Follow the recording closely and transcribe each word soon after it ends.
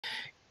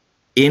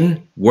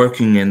In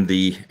working in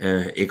the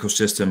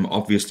ecosystem,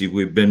 obviously,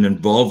 we've been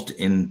involved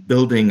in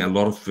building a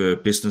lot of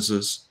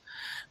businesses.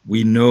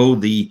 We know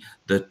the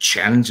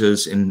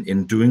challenges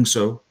in doing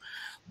so,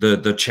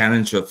 the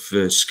challenge of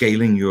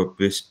scaling your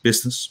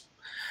business,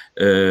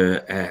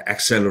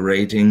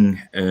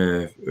 accelerating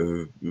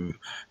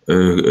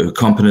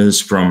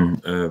companies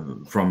from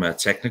a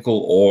technical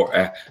or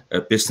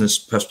a business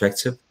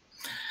perspective.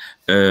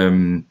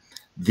 The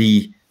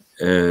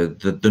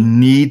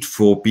need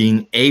for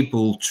being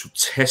able to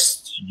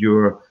test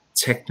your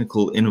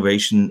technical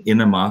innovation in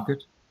a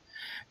market,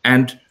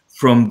 and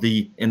from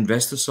the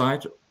investor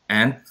side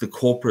and the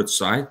corporate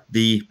side,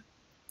 the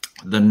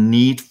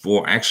need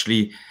for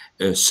actually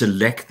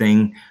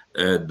selecting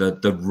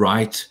the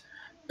right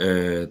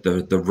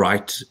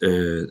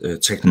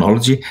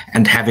technology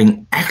and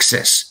having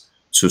access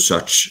to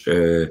such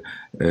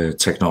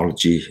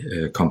technology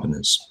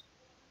companies.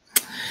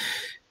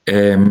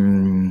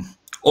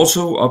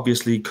 Also,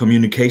 obviously,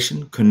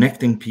 communication,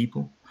 connecting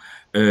people,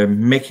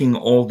 making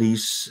all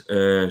these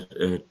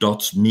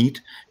dots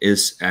meet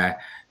is a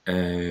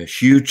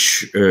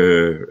huge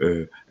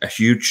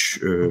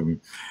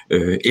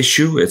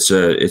issue. It's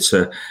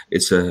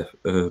a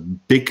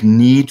big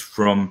need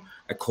from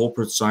a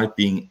corporate side,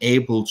 being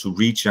able to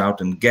reach out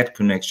and get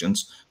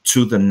connections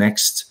to the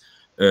next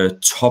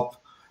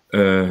top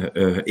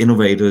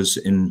innovators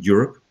in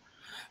Europe.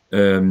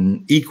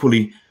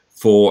 Equally,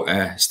 for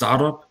a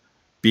startup,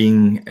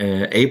 being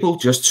able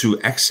just to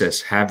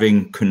access,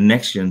 having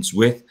connections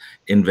with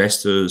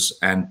investors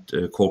and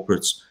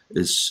corporates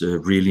is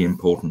really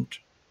important.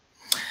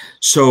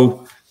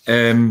 So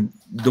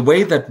the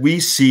way that we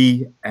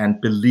see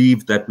and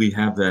believe that we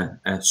have a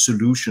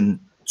solution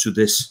to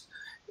this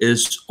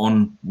is,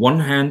 on one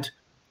hand,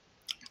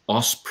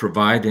 us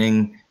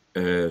providing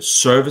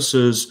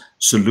services,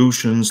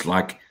 solutions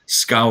like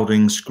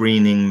scouting,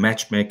 screening,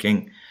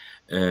 matchmaking,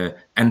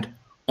 and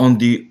on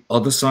the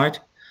other side,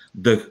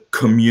 the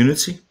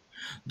community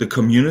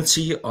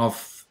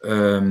of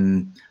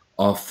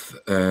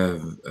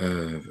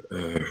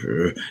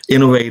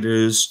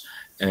innovators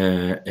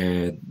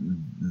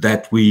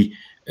that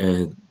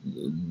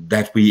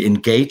we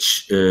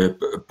engage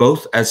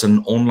both as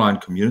an online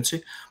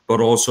community, but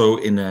also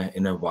in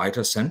a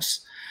wider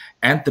sense,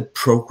 and the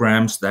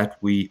programs that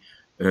we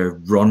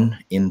run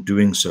in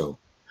doing so.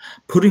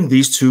 Putting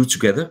these two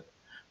together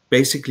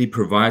basically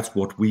provides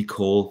what we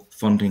call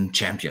funding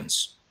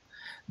champions.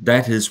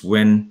 That is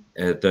when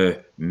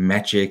the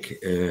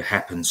magic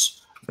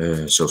happens,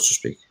 so to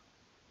speak.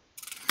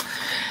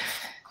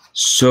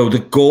 So the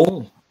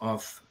goal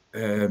of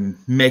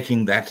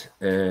making that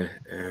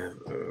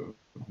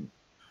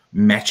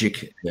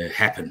magic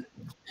happen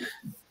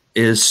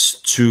is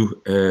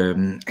to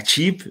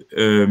achieve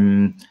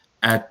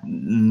a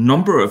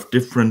number of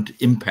different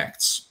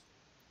impacts.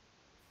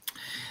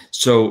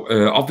 So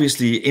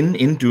obviously,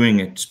 in doing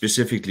it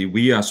specifically,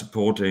 we are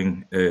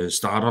supporting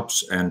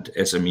startups and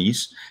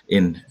SMEs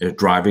in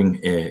driving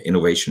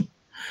innovation.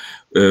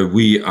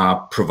 We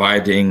are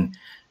providing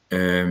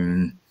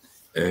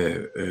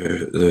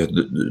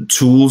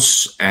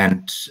tools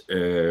and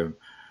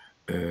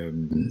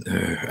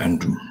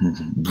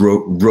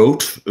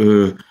road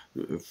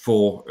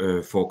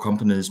for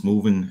companies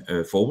moving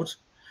forward,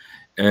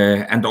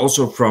 and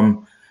also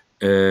from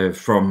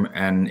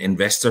an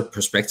investor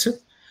perspective.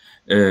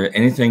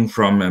 Anything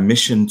from a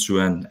mission to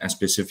a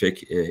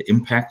specific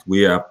impact,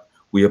 we are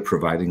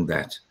providing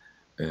that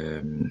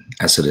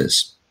as it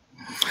is.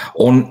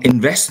 On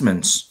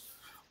investments,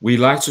 we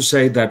like to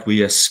say that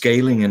we are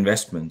scaling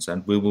investments,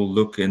 and we will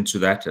look into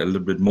that a little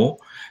bit more.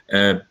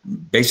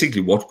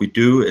 Basically, what we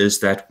do is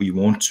that we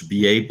want to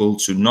be able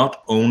to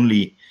not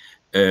only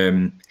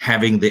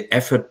having the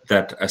effort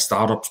that a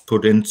startup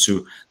put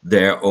into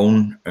their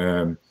own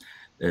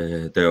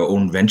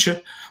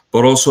venture,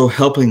 but also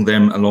helping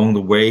them along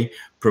the way,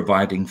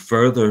 providing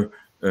further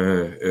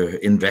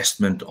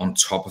investment on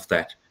top of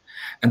that.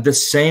 And the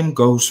same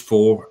goes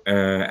for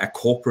a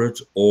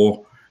corporate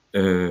or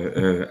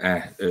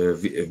a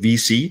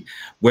VC,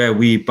 where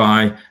we,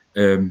 by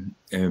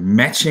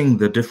matching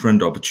the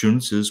different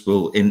opportunities,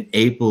 will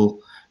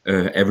enable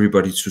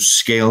everybody to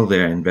scale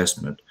their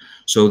investment,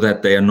 so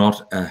that they are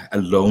not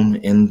alone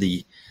in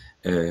the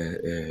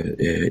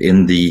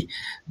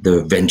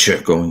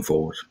venture going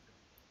forward.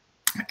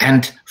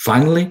 And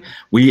finally,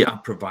 we are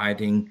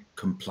providing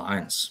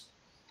compliance.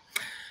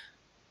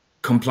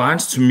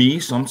 Compliance, to me,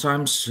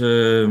 sometimes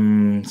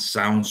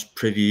sounds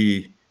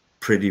pretty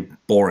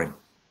boring,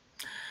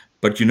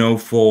 but you know,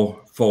 for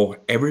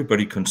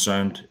everybody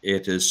concerned,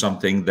 it is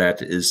something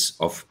that is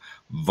of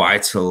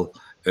vital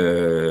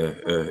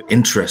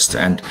interest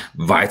and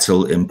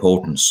vital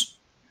importance.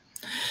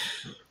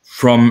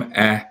 From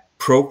a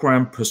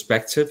program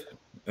perspective,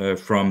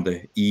 from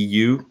the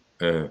EU,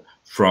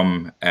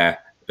 from a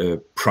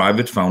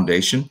private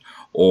foundation,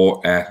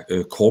 or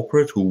a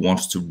corporate who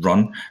wants to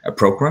run a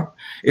program,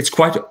 it's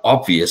quite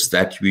obvious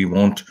that we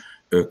want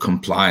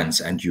compliance,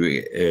 and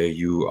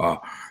you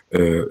are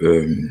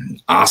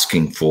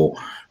asking for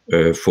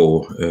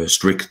for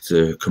strict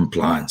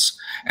compliance,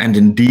 and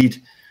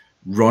indeed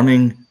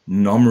running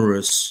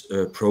numerous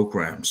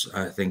programs.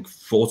 I think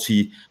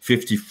 40,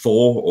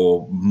 54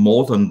 or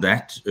more than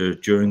that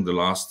during the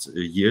last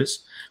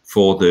years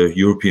for the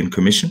European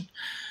Commission.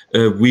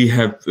 We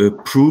have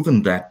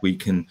proven that we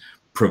can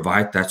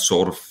provide that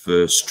sort of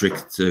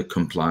strict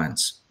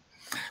compliance.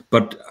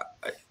 But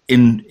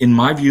in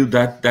my view,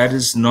 that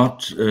is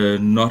not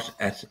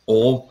at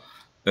all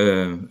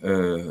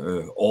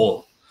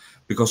all.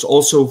 Because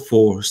also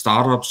for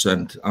startups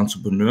and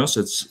entrepreneurs,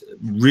 it's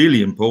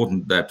really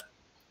important that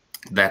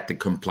the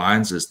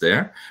compliance is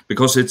there,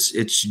 because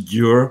it's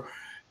your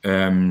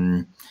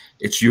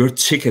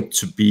ticket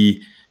to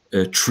be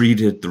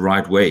treated the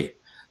right way,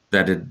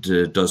 that it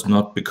does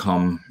not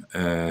become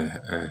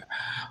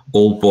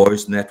old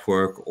boys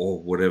network or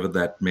whatever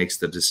that makes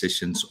the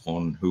decisions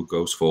on who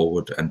goes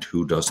forward and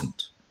who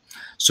doesn't.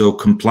 So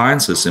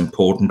compliance is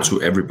important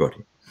to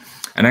everybody.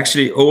 And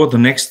actually, over the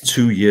next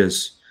 2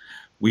 years,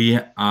 we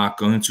are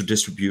going to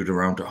distribute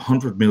around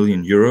 100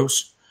 million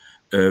euros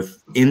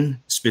in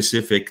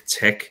specific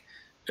tech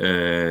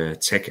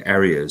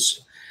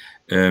areas.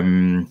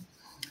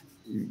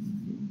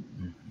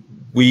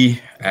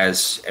 We,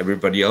 as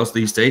everybody else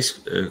these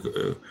days,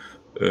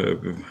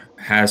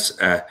 has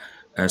a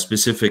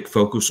specific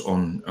focus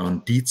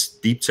on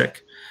deep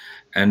tech,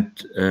 and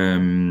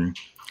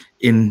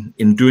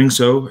in doing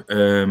so,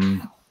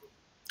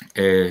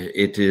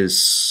 it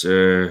is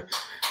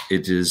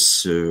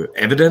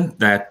evident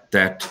that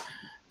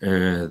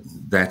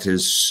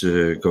is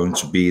going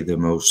to be the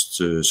most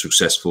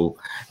successful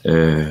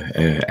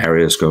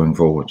areas going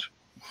forward.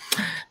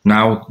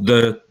 Now,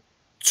 the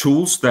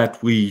tools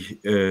that we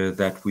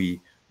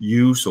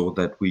use or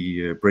that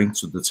we bring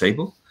to the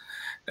table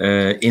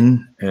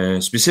in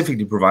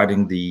specifically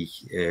providing the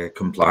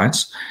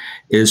compliance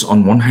is,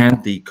 on one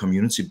hand, the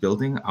community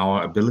building,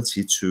 our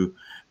ability to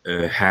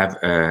have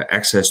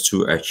access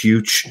to a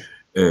huge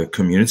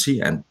community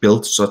and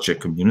build such a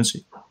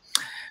community.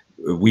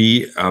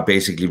 We are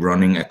basically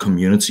running a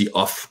community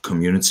of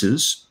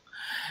communities.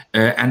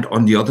 And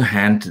on the other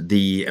hand,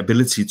 the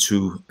ability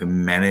to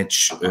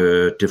manage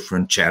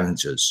different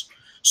challenges.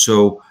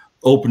 So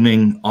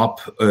opening up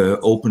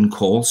open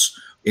calls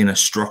in a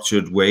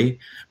structured way,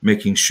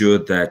 making sure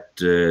that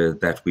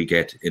that we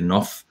get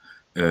enough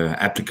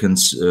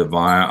applicants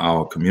via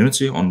our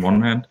community on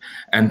one hand,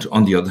 and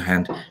on the other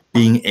hand,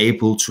 being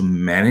able to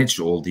manage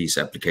all these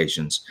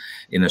applications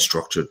in a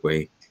structured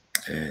way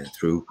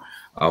through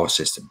our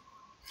system.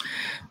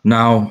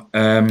 Now,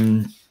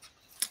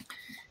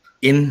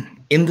 in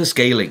the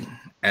scaling,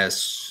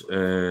 as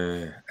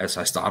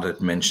I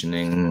started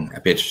mentioning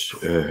a bit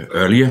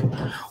earlier,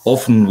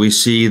 often we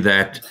see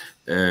that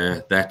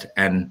that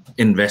an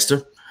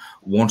investor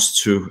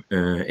wants to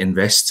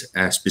invest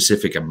a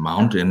specific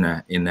amount in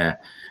a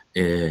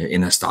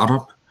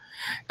startup,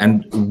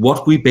 and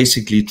what we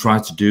basically try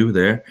to do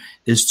there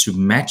is to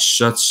match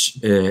such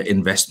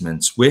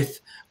investments with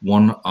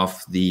one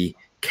of the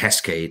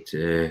cascade,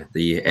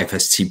 the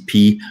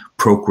FSTP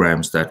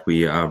programs that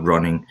we are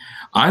running,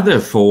 either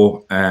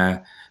for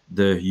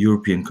the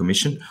European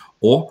Commission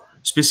or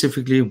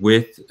specifically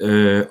with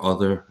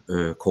other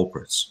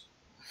corporates.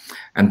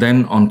 And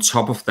then on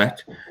top of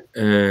that,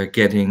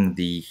 getting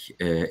the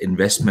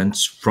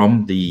investments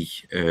from the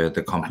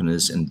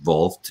companies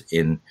involved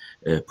in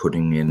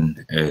putting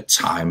in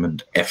time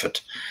and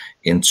effort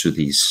into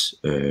these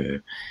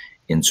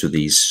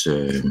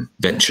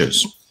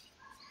ventures.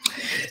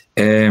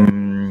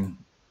 The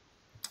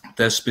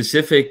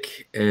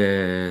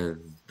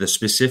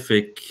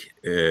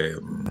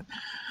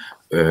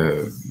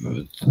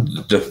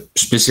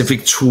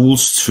specific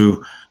tools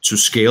to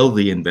scale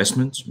the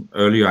investments.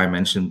 Earlier I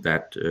mentioned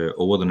that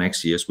over the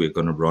next years we're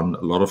going to run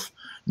a lot of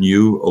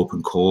new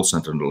open calls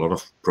and a lot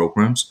of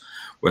programs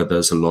where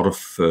there's a lot of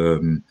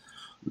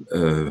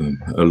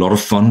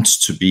funds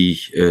to be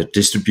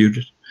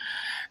distributed.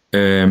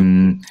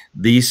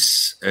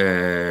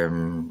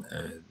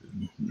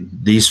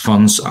 These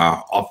funds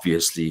are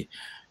obviously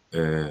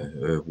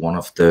one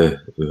of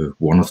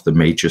the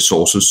major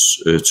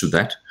sources to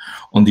that.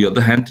 On the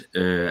other hand,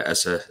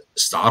 as a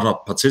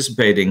startup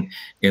participating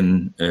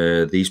in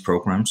these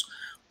programs,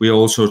 we are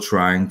also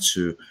trying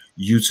to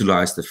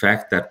utilize the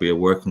fact that we are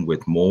working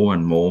with more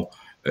and more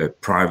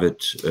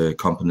private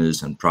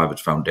companies and private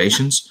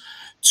foundations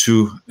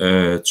to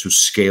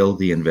scale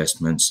the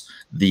investments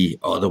the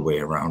other way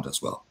around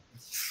as well.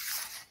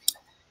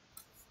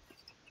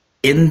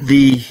 In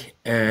the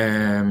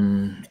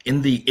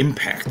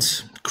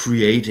impact,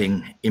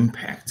 creating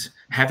impact,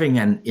 having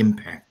an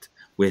impact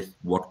with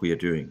what we are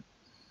doing,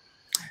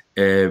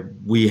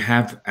 we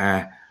have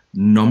a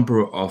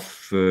number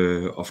of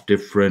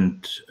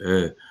different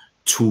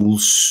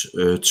tools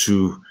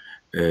to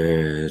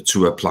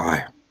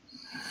apply.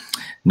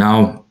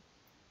 Now,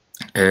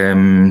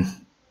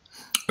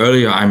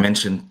 earlier I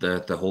mentioned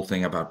the whole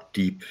thing about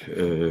deep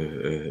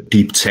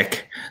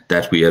tech,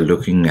 that we are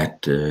looking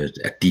at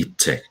deep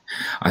tech.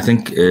 I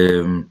think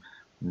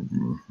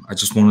I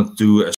just want to do a